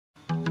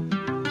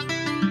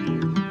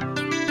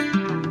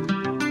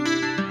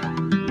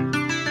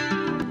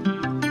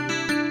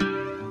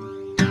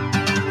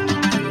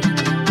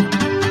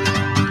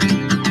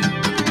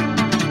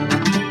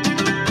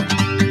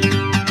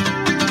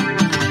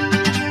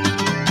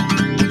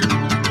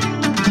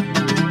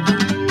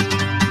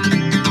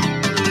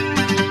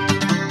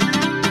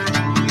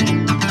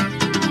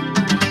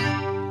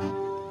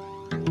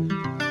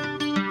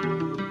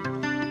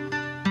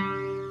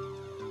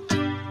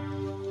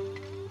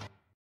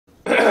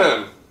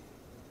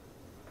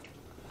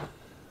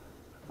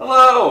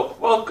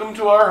welcome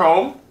to our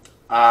home.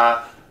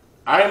 I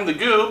am the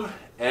Goob,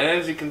 and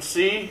as you can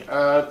see,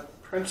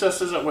 Princess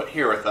isn't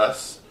here with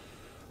us.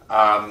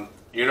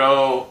 You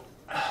know,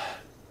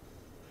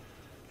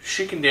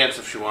 she can dance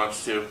if she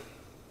wants to.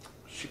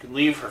 She can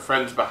leave her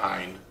friends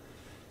behind.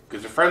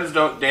 Because her friends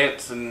don't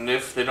dance, and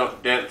if they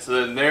don't dance,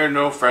 then they're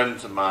no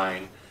friends of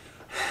mine.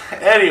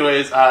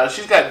 Anyways,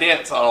 she's got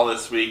dance all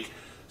this week,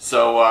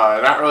 so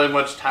not really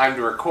much time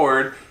to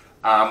record,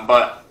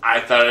 but I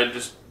thought I'd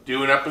just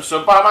do an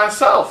episode by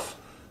myself.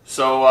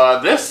 So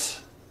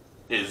this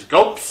is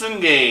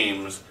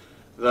Gulps'N'Games,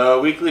 the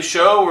weekly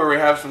show where we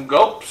have some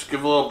gulps,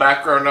 give a little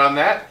background on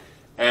that,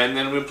 and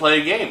then we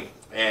play a game,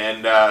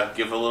 and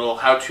give a little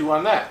how-to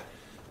on that.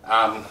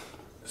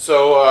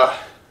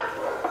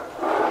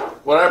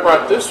 What I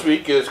brought this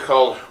week is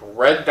called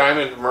Red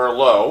Diamond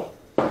Merlot.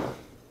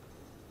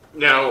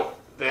 Now,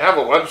 they have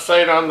a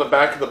website on the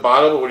back of the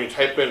bottle, but when you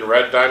type in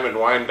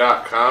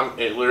reddiamondwine.com,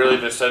 it literally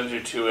just sends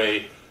you to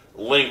a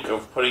link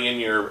of putting in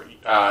your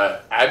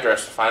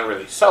address to find where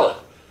they sell it.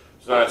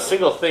 There's not a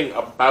single thing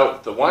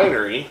about the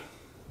winery,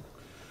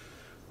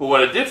 but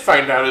what I did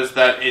find out is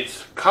that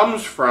it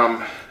comes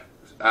from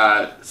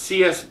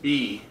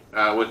CSB,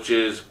 which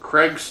is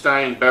Craig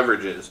Stein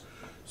Beverages.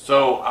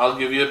 So I'll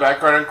give you a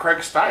background on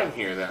Craig Stein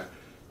here then.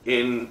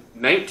 In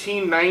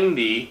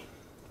 1990,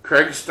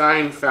 Craig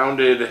Stein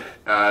founded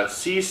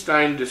C.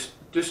 Stein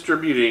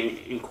Distributing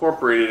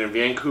Incorporated in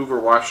Vancouver,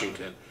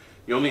 Washington.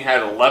 He only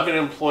had 11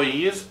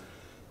 employees,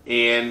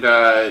 and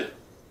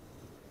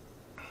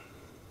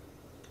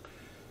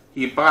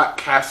he bought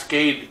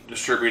Cascade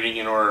Distributing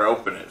in order to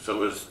open it, so it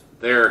was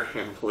their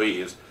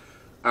employees.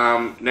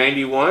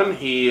 91,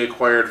 he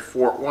acquired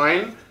Fort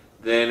Wine.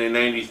 Then in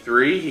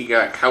 93, he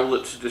got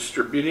Cowlitz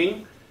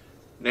Distributing.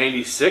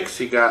 96,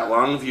 he got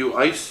Longview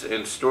Ice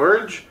and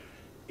Storage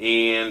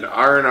and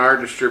R&R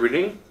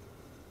Distributing.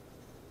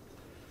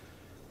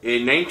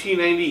 In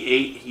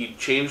 1998, he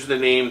changed the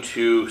name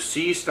to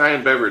C.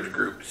 Stein Beverage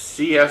Group,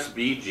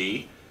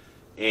 CSBG,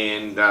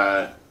 and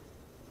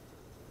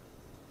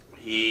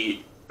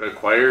he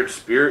acquired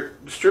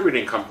Spirit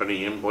Distributing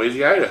Company in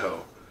Boise,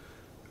 Idaho.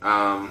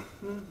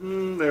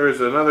 There was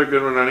another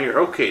good one on here.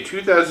 Okay,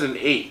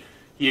 2008,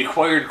 he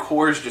acquired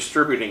Coors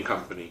Distributing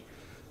Company.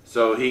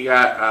 So he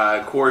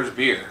got Coors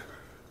Beer.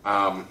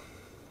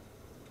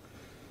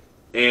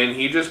 And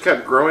he just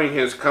kept growing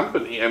his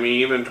company. I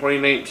mean, even in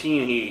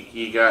 2019,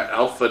 he got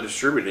Alpha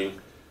Distributing.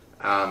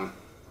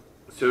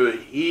 So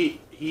he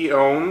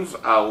owns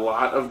a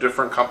lot of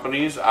different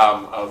companies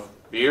of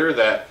beer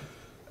that,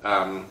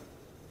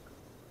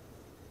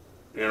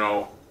 you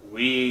know,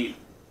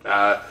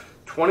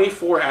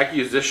 24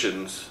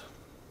 acquisitions.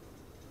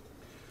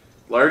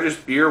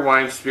 Largest beer,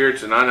 wine,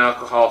 spirits, and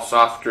non-alcohol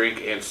soft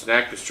drink and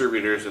snack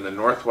distributors in the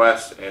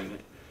Northwest and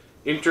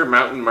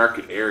Intermountain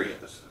market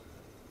areas.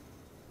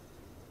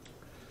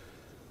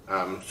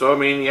 So I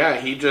mean, yeah,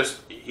 he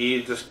just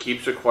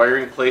keeps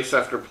acquiring place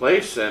after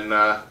place, and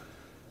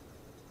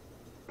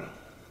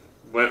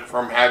went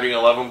from having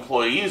 11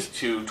 employees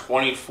to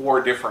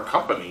 24 different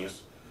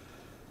companies.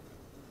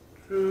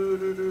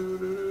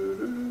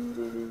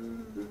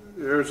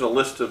 There's a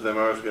list of them.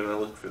 I was going to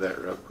look for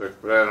that real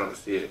quick, but I don't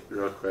see it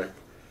real quick.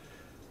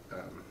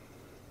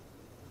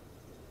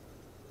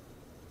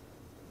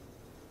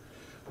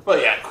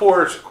 But yeah,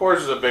 Coors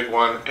is a big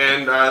one,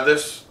 and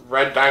this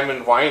Red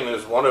Diamond wine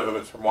is one of them.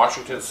 It's from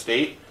Washington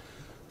State.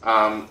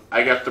 I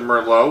got the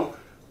Merlot.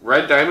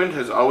 Red Diamond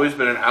has always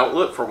been an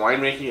outlet for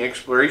winemaking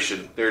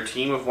exploration. Their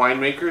team of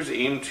winemakers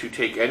aim to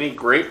take any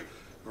grape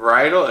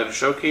varietal and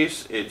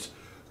showcase its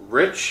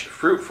rich,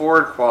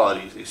 fruit-forward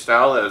qualities, a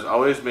style that has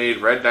always made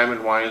Red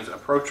Diamond wines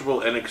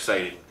approachable and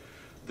exciting.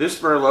 This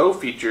Merlot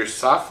features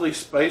softly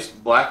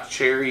spiced black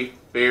cherry,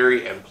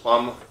 berry, and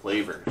plum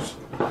flavors.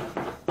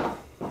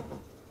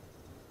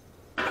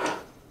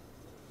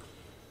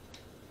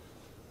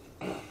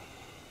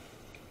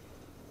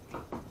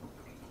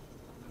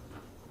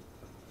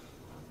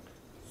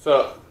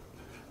 So,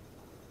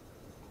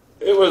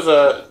 it was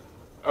a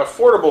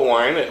affordable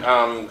wine.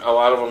 A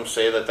lot of them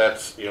say that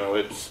that's, you know,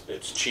 it's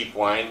cheap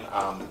wine.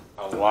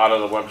 A lot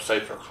of the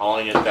websites are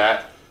calling it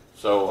that.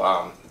 So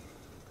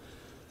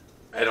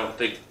I don't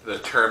think the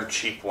term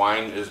cheap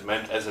wine is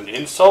meant as an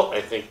insult.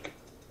 I think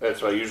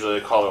that's why usually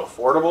they call it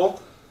affordable.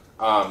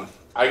 I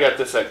got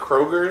this at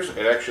Kroger's.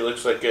 It actually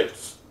looks like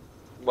it's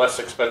less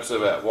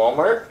expensive at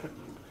Walmart.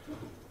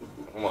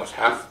 Almost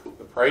half the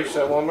price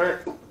at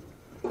Walmart.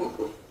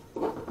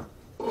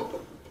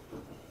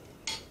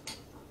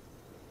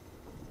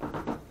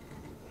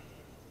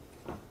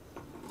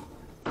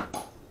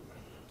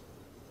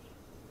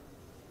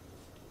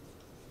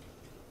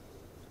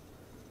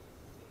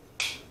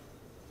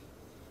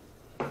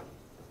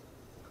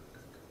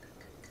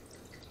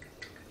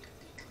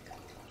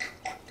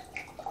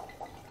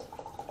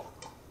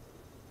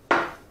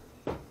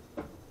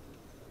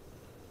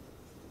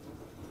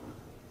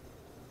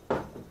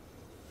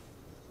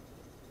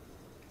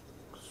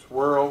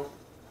 Swirl,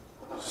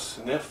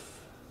 sniff,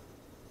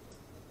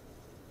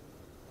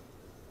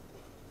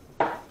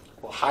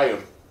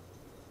 L'chaim.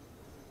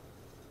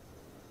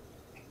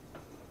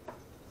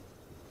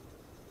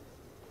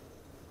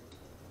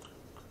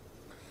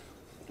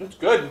 It's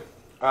good.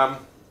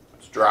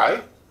 It's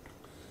dry.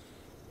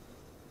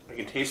 I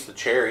can taste the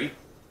cherry.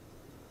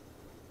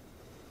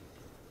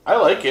 I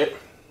like it.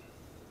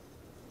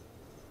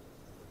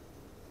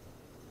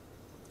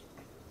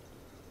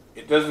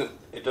 It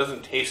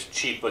doesn't taste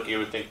cheap like you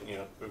would think, you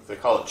know, if they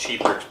call it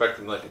cheap, you're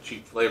expecting like a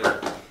cheap flavor.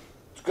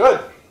 It's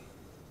good.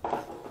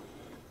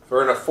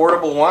 For an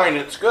affordable wine,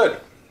 it's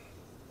good.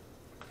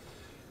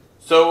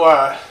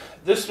 So,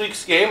 this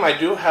week's game, I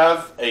do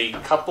have a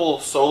couple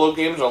solo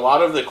games. A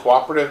lot of the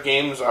cooperative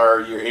games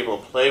are you're able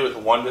to play with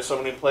 1 to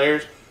so many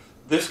players.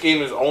 This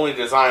game is only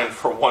designed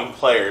for 1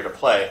 player to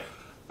play.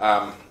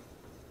 And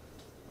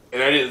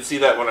I didn't see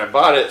that when I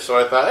bought it, so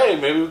I thought, hey,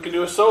 maybe we could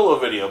do a solo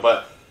video.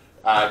 But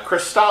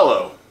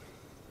Crystallo.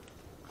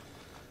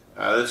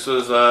 This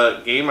was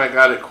a game I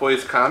got at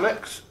Koi's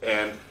Comics,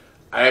 and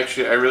I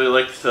really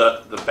liked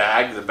the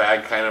bag. The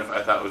bag kind of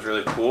I thought was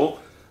really cool.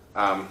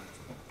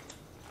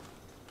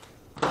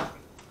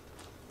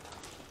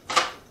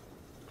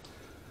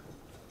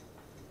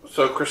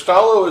 So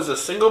Crystallo is a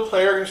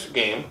single-player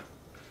game,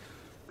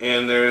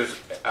 and there's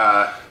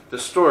the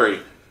story.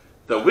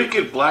 The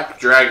wicked black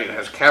dragon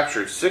has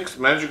captured 6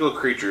 magical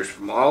creatures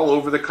from all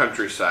over the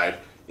countryside,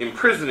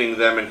 imprisoning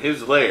them in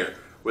his lair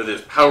with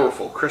his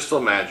powerful crystal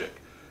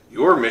magic.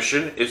 Your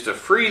mission is to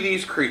free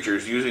these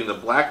creatures using the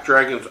black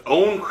dragon's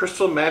own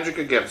crystal magic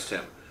against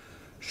him.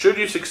 Should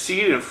you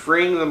succeed in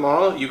freeing them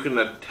all, you can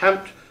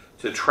attempt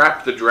to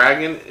trap the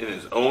dragon in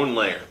his own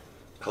lair.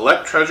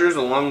 Collect treasures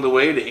along the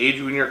way to aid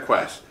you in your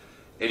quest,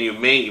 and you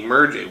may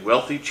emerge a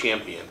wealthy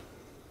champion.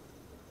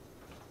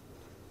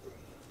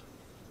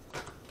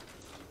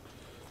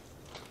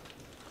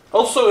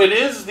 Also, it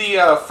is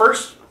the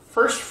first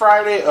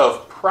Friday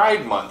of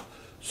Pride Month,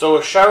 so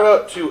a shout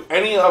out to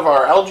any of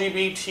our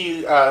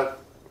LGBT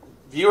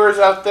viewers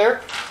out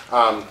there.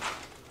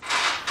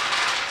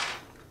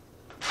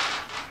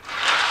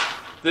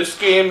 This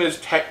game is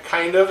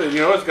kind of, you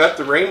know, it's got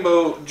the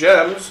rainbow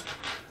gems.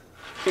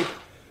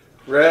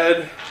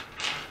 Red,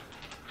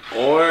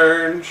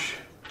 orange,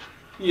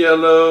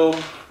 yellow,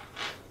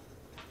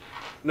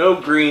 no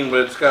green,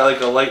 but it's got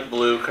like a light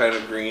blue kind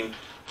of green.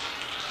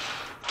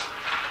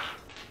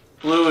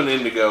 Blue and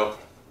indigo.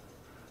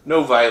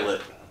 No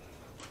violet.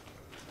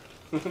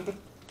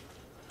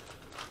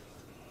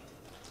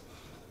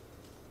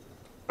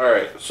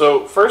 Alright,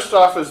 so first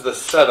off is the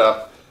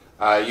setup.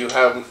 You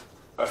have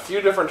a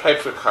few different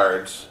types of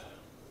cards.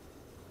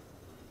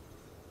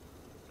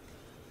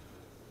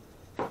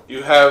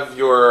 You have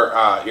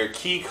your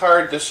key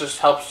card. This just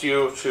helps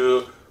you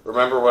to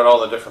remember what all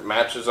the different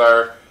matches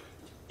are.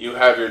 You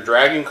have your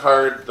dragon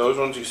card. Those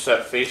ones you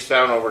set face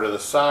down over to the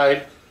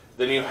side.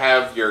 Then you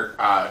have your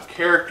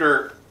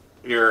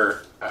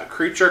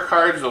creature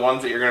cards, the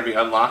ones that you're going to be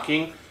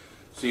unlocking.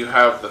 So you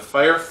have the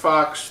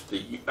Firefox,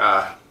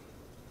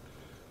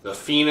 the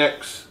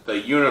Phoenix, the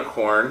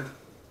Unicorn,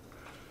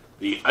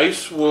 the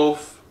Ice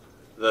Wolf,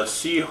 the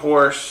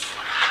Seahorse,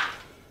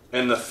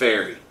 and the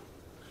Fairy.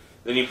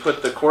 Then you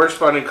put the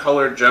corresponding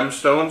colored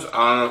gemstones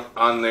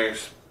on their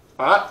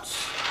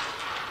spots.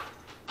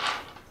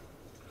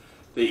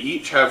 They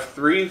each have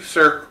three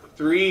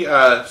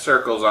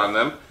circles on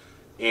them,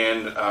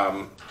 and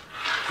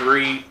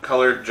 3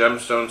 colored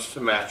gemstones to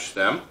match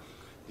them.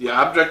 The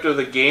object of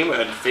the game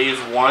in Phase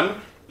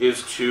 1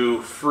 is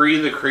to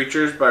free the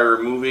creatures by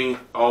removing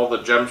all the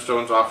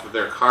gemstones off of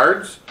their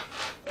cards.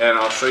 And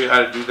I'll show you how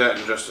to do that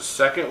in just a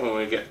second when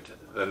we get to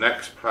the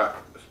next spot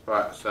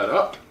set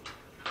up.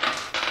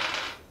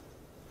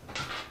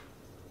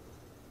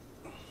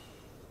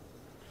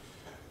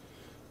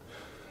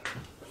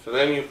 So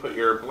then you put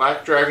your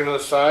black dragon to the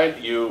side.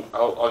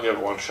 I'll give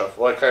it one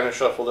shuffle. I kind of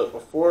shuffled it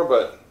before,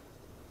 but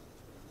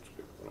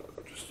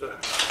just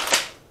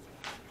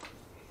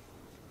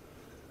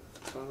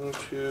 1,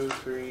 2,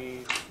 3,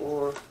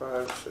 4,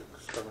 5, 6,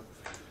 7.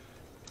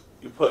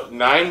 You put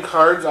 9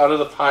 cards out of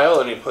the pile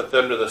and you put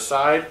them to the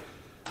side,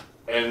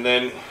 and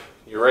then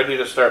you're ready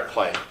to start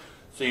playing.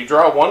 So you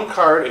draw 1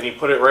 card and you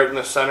put it right in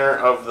the center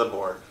of the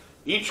board.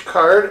 Each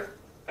card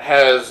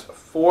has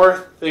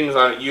 4 things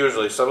on it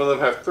usually. Some of them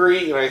have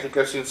 3, and I think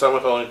I've seen some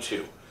with only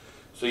 2.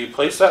 So you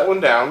place that one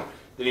down,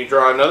 then you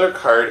draw another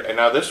card, and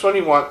now this one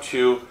you want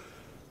to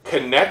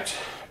connect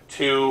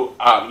to,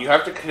 you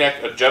have to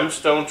connect a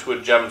gemstone to a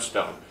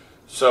gemstone.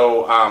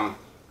 So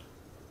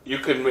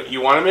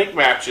you want to make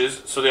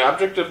matches. So the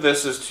object of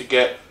this is to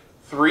get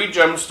 3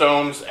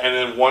 gemstones and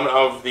then 1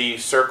 of the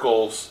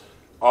circles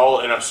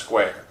all in a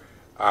square.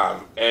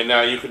 And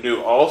now you can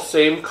do all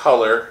same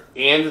color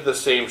and the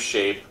same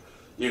shape.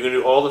 You can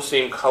do all the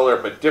same color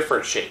but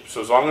different shapes.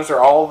 So as long as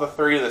they're all the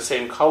 3 the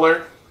same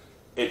color,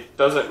 it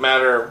doesn't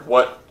matter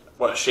what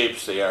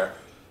shapes they are.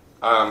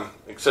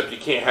 Except you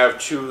can't have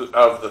 2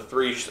 of the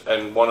 3s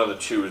and 1 of the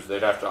 2s.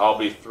 They'd have to all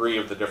be 3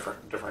 of the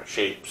different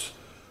shapes.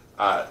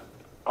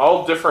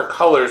 All different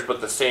colors but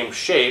the same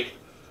shape,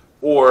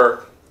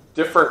 or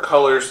different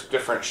colors,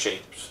 different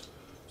shapes.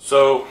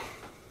 So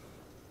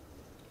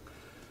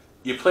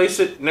you place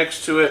it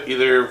next to it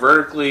either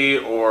vertically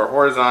or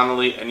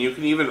horizontally, and you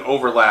can even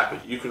overlap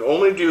it. You can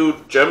only do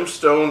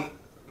gemstone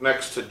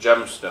next to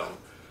gemstone.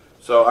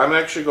 So I'm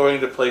actually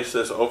going to place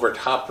this over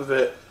top of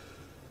it.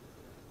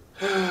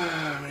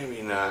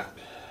 Maybe not.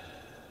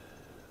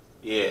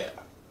 Yeah.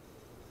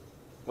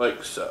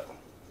 Like so.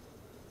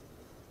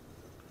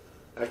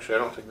 Actually, I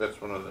don't think that's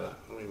one of the...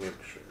 Let me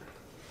make sure.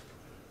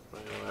 I'm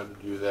not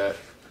allowed to do that.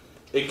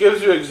 It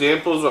gives you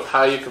examples of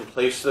how you can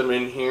place them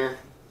in here.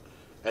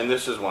 And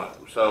this is one of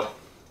them. So...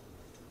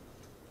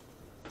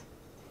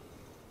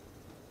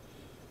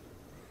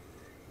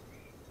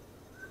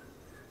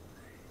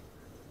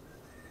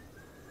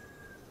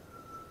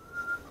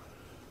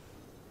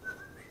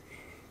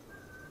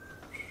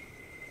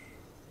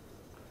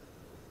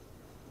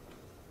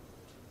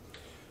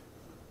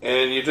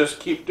 And you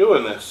just keep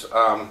doing this.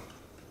 Turn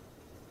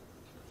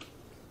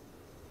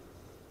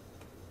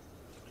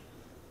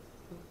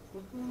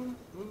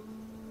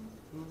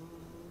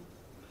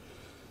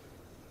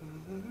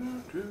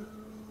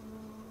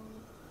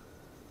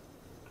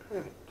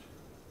it.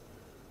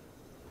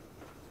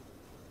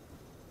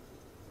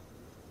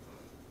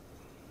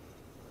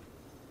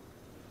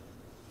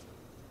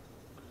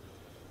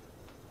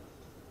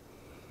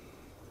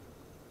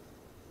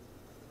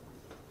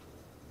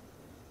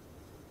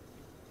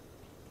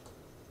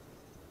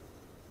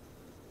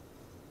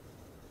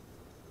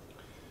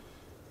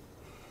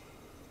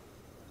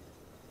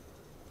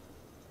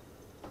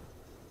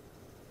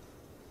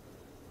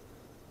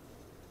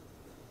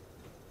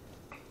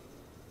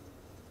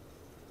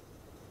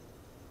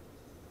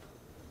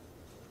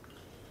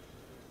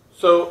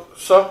 So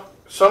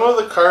some of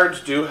the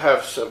cards do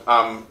have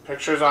some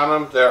pictures on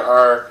them. There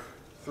are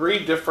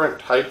 3 different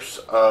types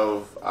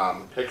of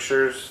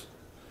pictures.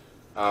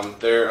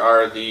 There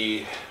are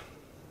the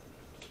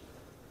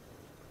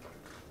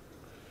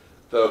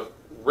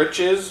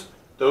riches.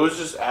 Those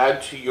just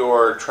add to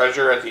your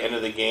treasure at the end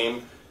of the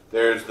game.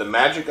 There's the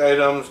magic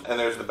items and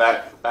there's the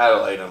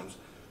battle items.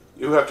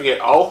 You have to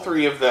get all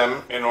 3 of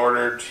them in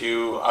order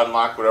to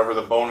unlock whatever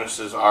the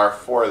bonuses are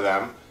for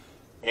them.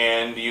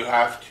 And you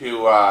have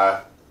to,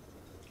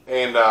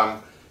 in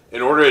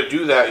order to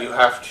do that, you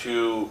have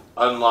to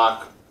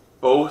unlock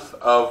both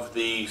of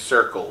the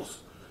circles.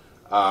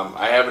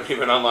 I haven't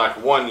even unlocked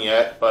one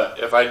yet, but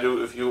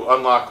if you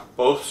unlock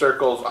both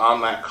circles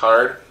on that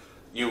card,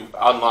 you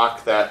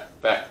unlock that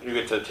you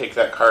get to take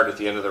that card at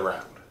the end of the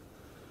round.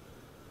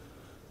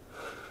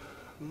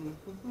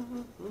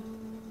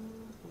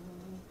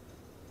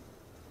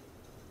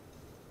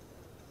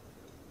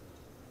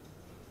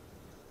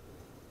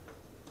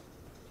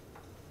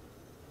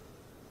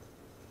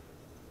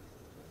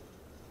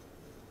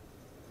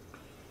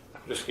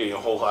 Just getting a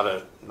whole lot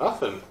of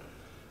nothing.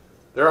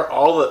 They're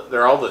all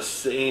the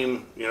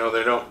same. You know,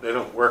 they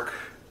don't work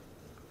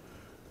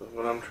with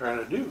what I'm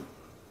trying to do.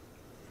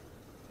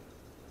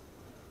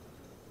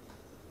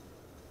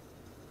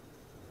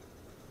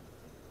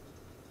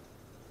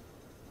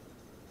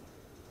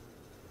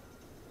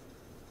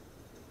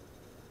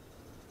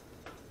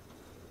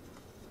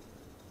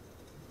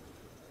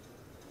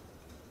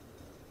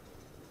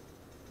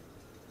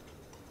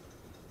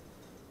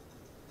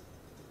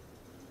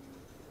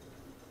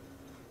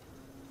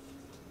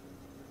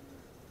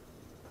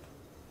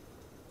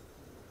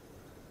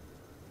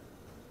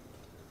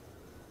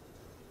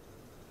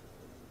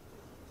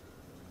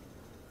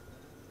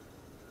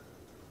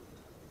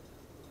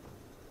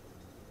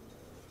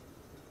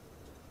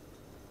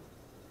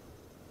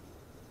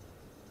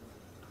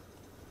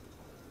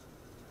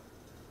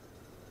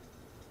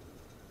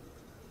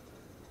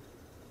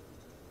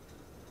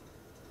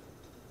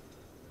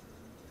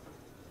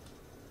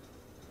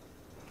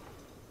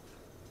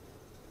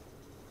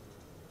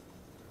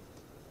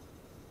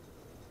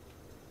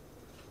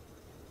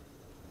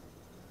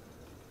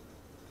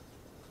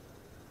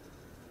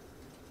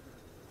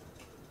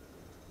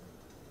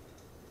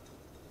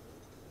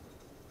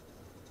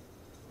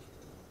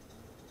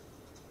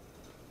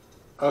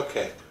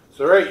 Okay,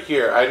 so right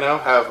here I now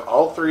have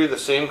all 3 the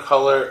same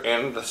color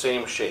and the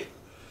same shape.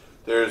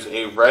 There's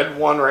a red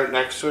one right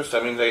next to it, so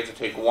that means I get to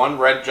take 1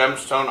 red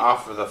gemstone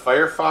off of the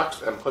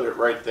Firefox and put it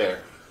right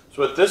there.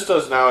 So what this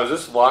does now is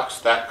this locks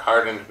that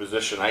card into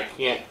position. I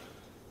can't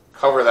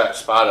cover that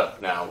spot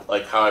up now,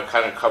 like how I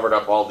kind of covered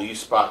up all these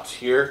spots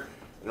here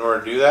in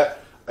order to do that.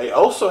 I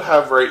also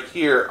have right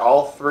here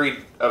all 3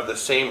 of the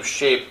same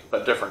shape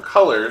but different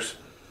colors,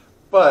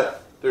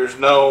 but there's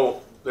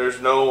no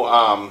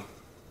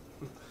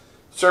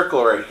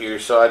circle right here,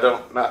 so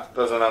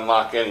doesn't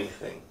unlock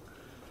anything.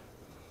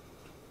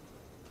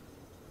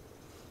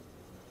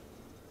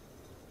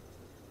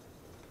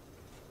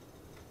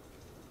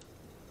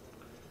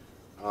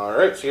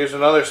 Alright, so here's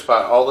another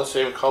spot. All the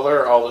same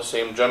color, all the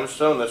same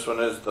gemstone. This one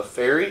is the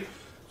fairy.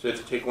 So you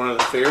have to take one of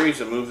the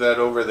fairies and move that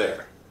over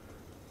there.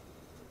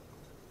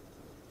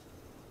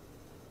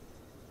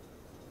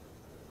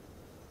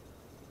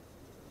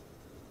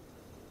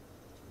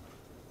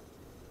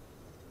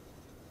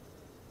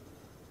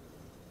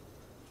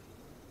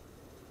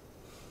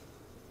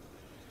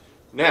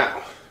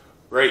 Now,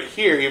 right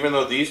here, even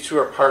though these 2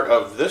 are part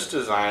of this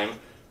design,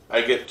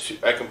 I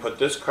can put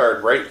this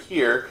card right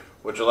here,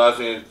 which allows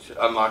me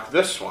to unlock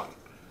this one.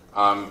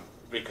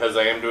 because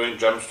I am doing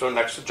gemstone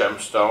next to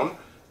gemstone,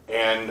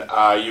 and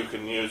you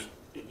can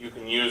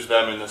use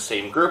them in the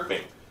same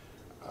grouping.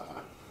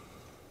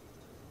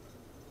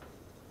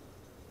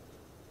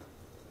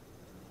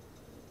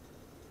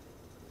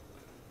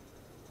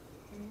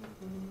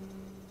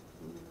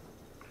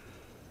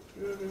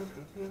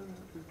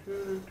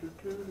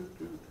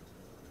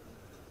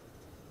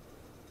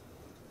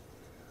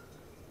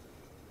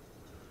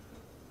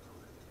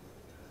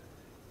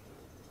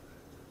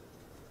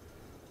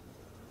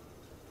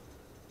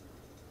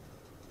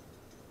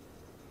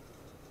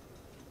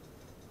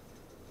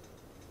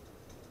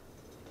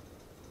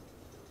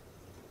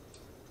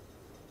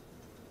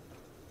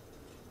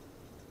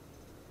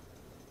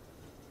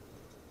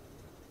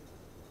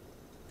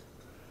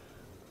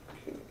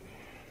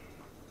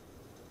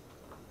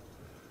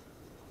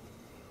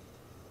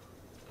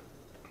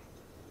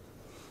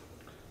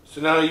 So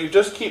now you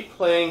just keep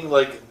playing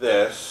like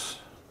this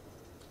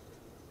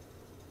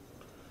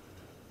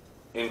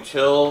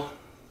until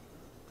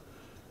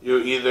you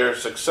either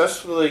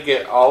successfully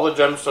get all the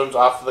gemstones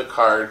off of the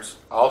cards,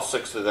 all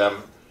 6 of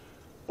them,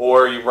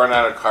 or you run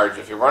out of cards.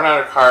 If you run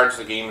out of cards,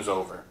 the game's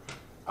over.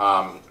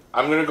 I'm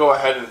going to go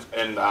ahead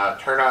and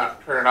turn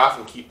it off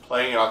and keep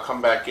playing, and I'll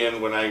come back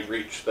in when I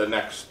reach the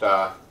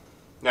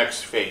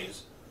next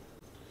phase.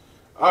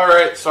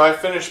 Alright, so I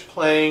finished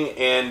playing,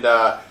 and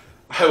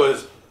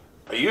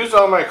I used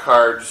all my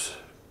cards,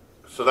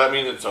 so that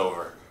means it's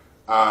over.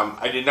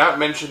 I did not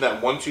mention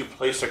that once you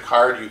place a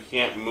card, you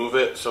can't move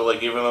it. So,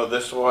 like, even though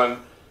this one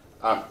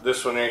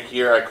right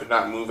here, I could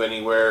not move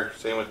anywhere.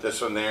 Same with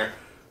this one there.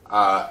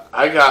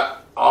 I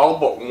got all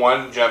but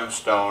 1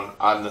 gemstone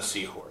on the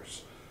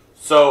seahorse.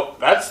 So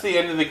that's the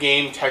end of the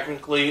game,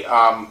 technically.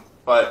 So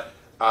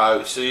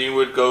you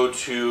would go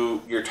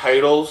to your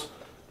titles.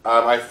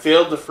 I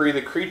failed to free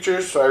the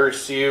creatures, so I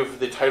received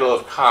the title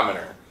of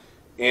Commoner.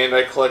 And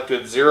I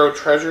collected 0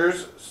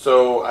 treasures,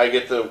 so I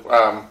get the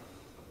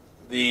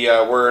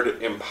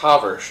word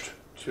impoverished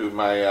to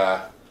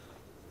my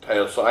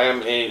title. So I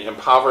am an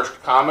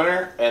impoverished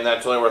commoner, and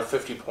that's only worth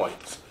 50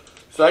 points.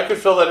 So I could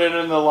fill that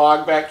in the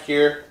log back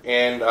here,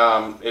 and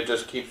it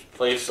just keeps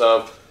place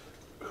of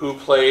who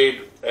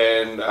played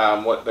and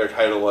what their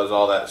title was,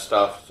 all that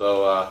stuff.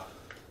 So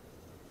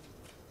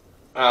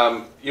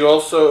you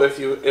also, if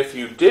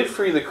you did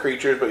free the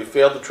creatures but you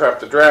failed to trap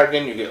the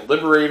dragon, you get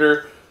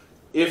Liberator.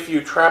 If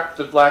you trapped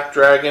the black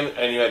dragon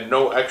and you had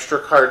no extra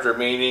cards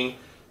remaining,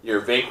 you're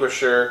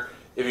Vanquisher.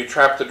 If you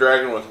trapped the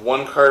dragon with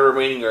 1 card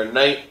remaining, you're a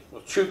Knight.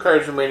 With 2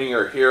 cards remaining,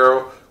 you're a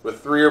Hero. With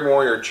 3 or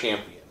more, you're a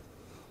Champion.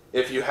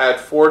 If you had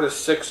 4 to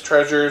 6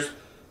 treasures,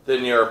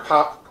 then you're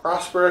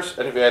Prosperous.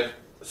 And if you had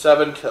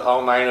 7 to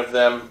all 9 of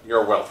them,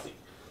 you're Wealthy.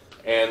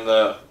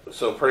 And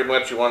so pretty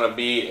much you want to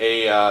be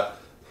a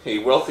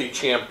wealthy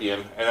champion,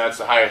 and that's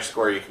the highest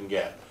score you can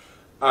get.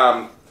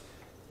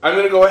 I'm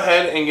going to go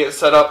ahead and get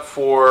set up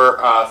for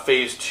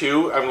Phase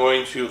 2. I'm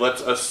going to,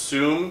 let's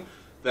assume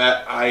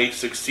that I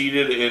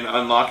succeeded in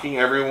unlocking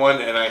everyone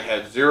and I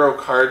had 0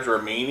 cards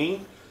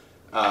remaining.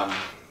 That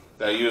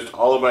I used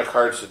all of my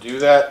cards to do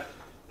that.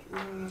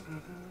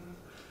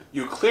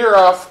 You clear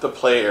off the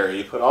play area.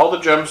 You put all the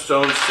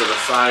gemstones to the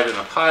side in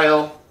a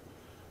pile.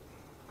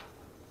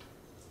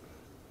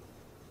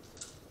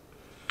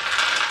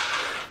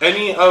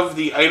 Any of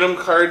the item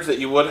cards that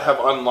you would have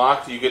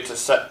unlocked, you get to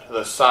set to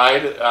the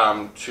side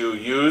to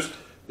use,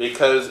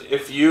 because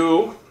if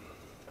you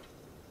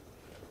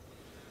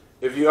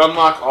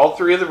unlock all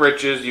 3 of the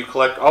riches, you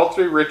collect all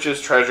 3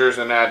 riches treasures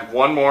and add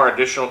 1 more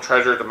additional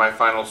treasure to my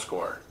final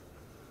score.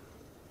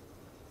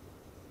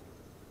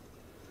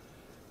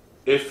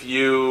 If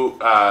you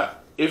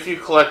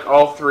collect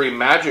all 3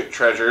 magic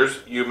treasures,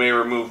 you may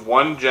remove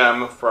 1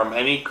 gem from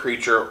any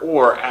creature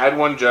or add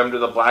 1 gem to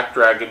the black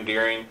dragon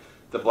during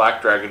the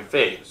black dragon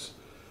phase.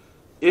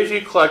 If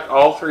you collect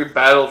all 3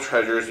 battle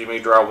treasures, you may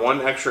draw 1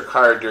 extra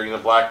card during the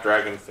black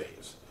dragon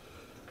phase.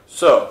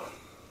 So,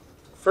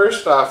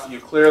 first off,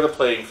 you clear the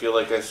playing field,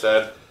 like I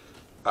said.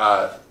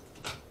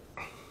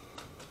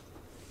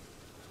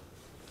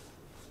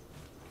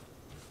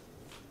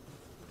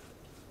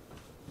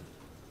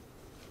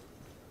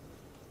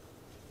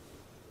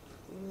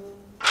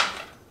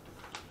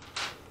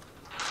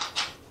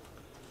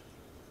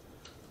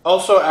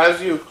 Also,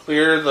 as you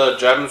clear the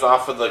gems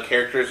off of the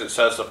characters, it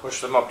says to push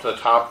them up to the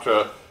top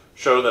to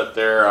show that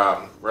they're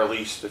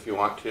released if you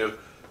want to.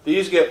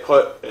 These get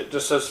put, it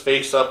just says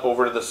face up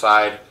over to the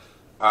side.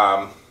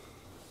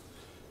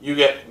 You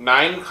get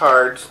 9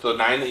 cards, the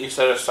 9 that you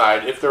set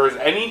aside. If there was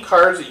any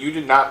cards that you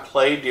did not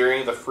play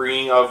during the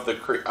freeing of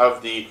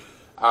the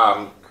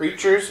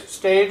creatures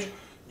stage,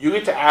 you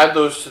get to add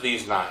those to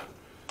these 9.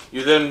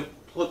 You then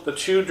put the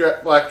 2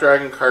 black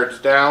dragon cards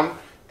down,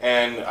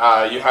 and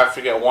you have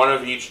to get 1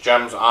 of each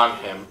gems on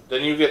him.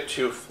 Then you get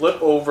to flip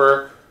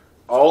over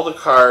all the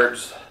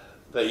cards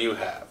that you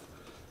have,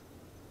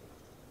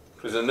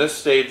 because in this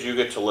stage you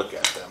get to look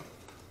at them.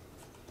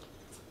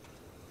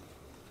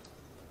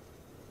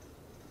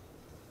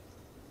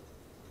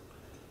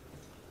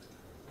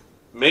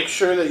 Make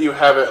sure that you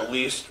have at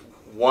least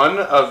one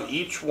of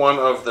each one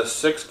of the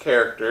 6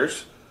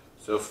 characters.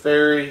 So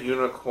Fairy,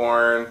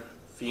 Unicorn,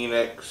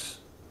 Phoenix,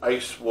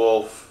 Ice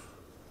Wolf,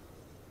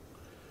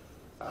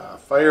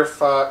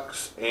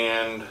 Firefox,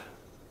 and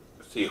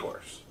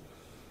Seahorse.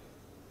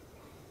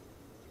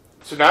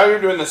 So now you're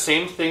doing the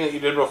same thing that you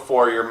did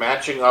before. You're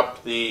matching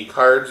up the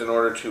cards in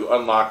order to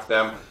unlock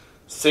them.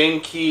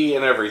 Same key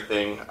and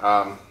everything.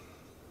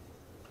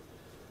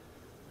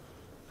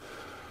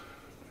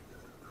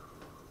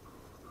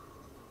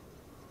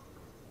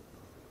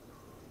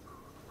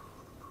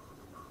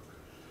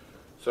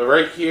 So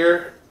right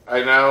here,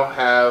 I now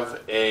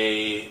have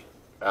I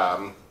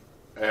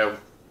have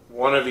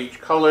one of each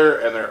color,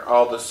 and they're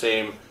all the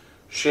same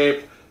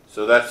shape.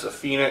 So that's the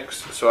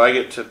Phoenix. So I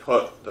get to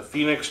put the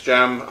Phoenix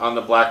gem on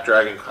the Black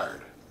Dragon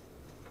card.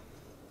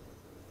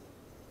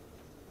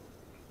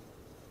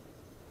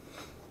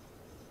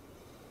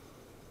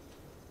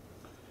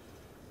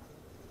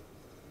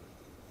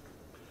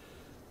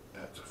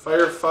 That's a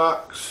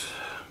Firefox.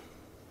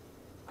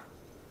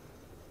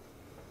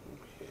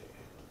 Okay.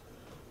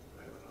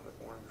 I have another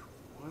orange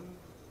one.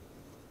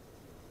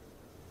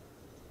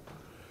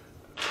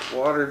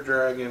 Water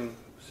Dragon,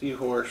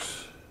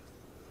 Seahorse.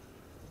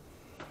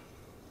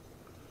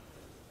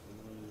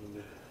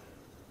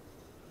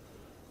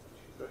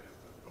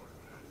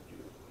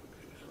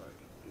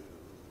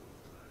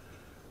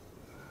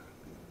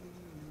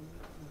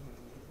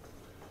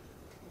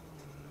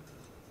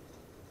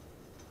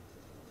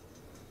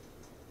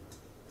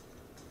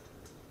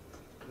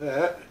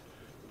 That,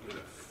 get a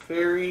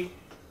Fairy,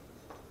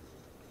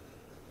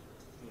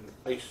 and an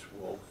Ice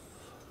Wolf.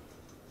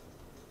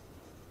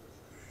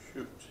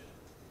 Shoot.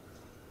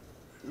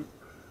 Shoot.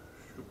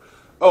 Shoot.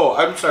 Oh,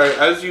 I'm sorry.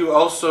 As you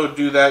also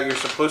do that, you're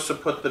supposed to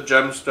put the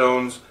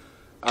gemstones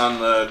on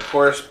the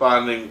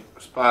corresponding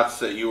spots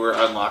that you were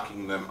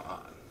unlocking them on.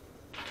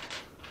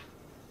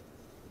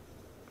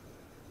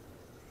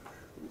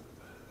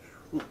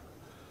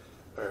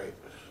 Alright,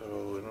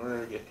 so in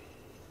order to get him...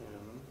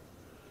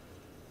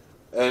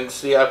 And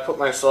see, I put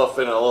myself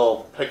in a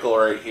little pickle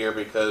right here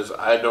because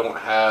I don't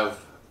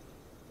have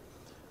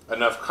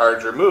enough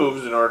cards or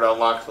moves in order to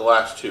unlock the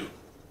last 2.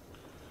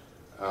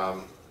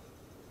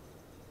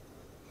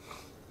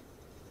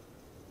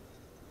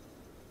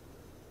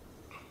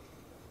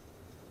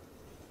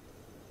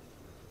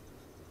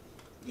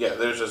 Yeah,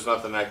 there's just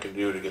nothing I can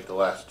do to get the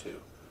last 2.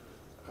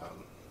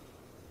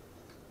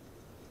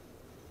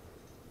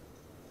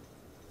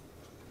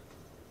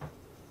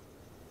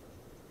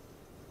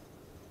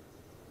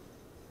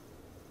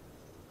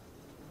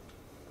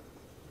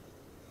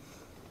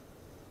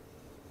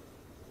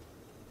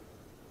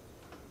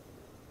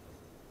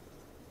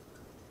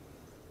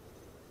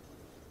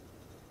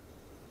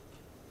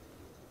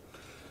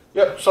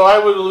 Yep, so I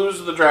would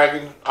lose the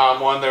dragon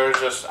one. There was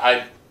just,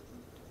 I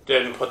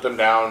didn't put them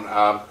down.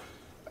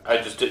 I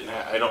just didn't,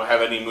 I don't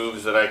have any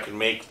moves that I can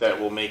make that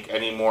will make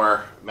any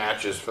more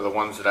matches for the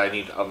ones that I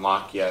need to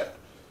unlock yet.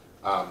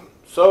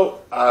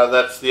 So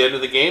that's the end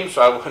of the game,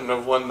 so I wouldn't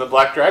have won the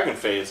Black Dragon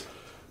phase.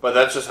 But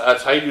that's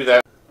how you do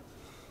that.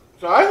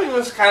 So I think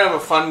this is kind of a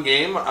fun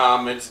game.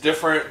 It's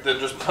different than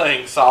just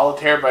playing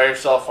solitaire by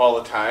yourself all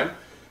the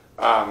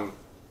time.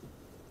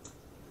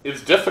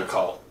 It's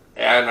difficult.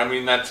 And, I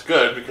mean, that's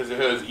good, because if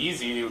it was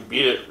easy, you would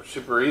beat it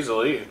super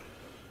easily and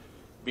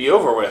be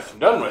over with,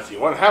 done with. You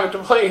wouldn't have it to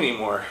play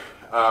anymore.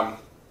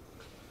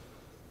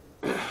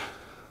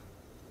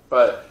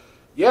 But,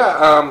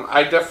 yeah,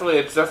 it definitely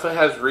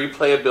has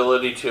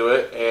replayability to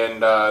it,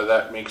 and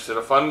that makes it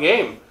a fun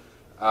game.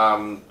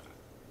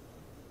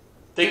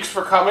 Thanks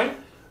for coming.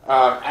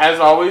 As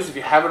always, if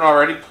you haven't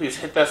already, please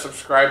hit that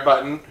subscribe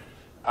button.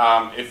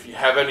 If you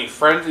have any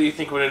friends that you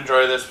think would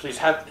enjoy this, please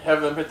have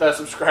them hit that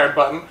subscribe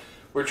button.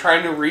 We're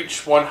trying to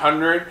reach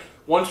 100.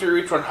 Once we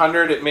reach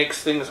 100, it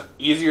makes things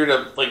easier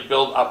to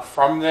build up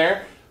from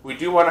there. We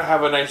do want to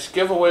have a nice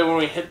giveaway when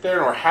we hit there,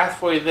 and we're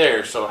halfway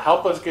there. So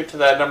help us get to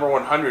that number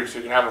 100 so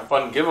we can have a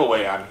fun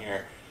giveaway on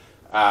here.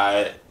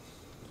 I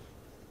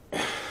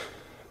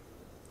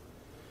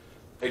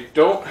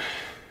don't...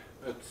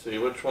 Let's see,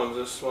 which one's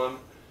this one?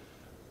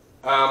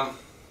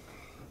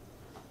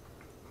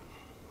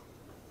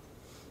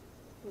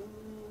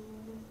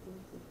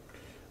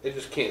 I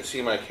just can't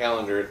see my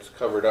calendar. It's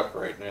covered up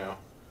right now.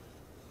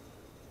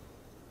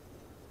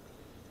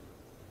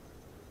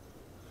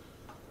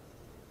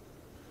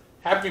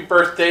 Happy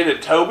birthday to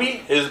Toby.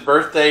 His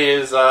birthday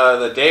is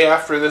the day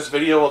after this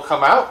video will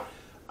come out.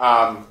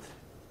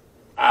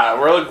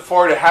 We're looking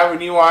forward to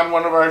having you on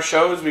one of our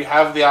shows. We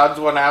have the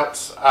Odds One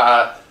Outs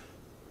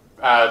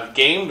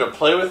game to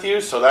play with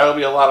you, so that'll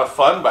be a lot of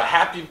fun. But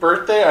happy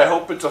birthday. I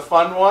hope it's a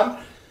fun one.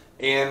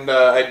 And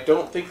I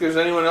don't think there's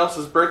anyone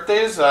else's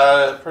birthdays.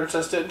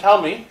 Princess didn't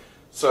tell me.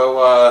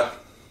 So,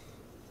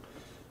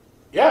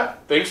 yeah,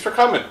 thanks for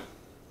coming.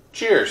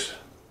 Cheers.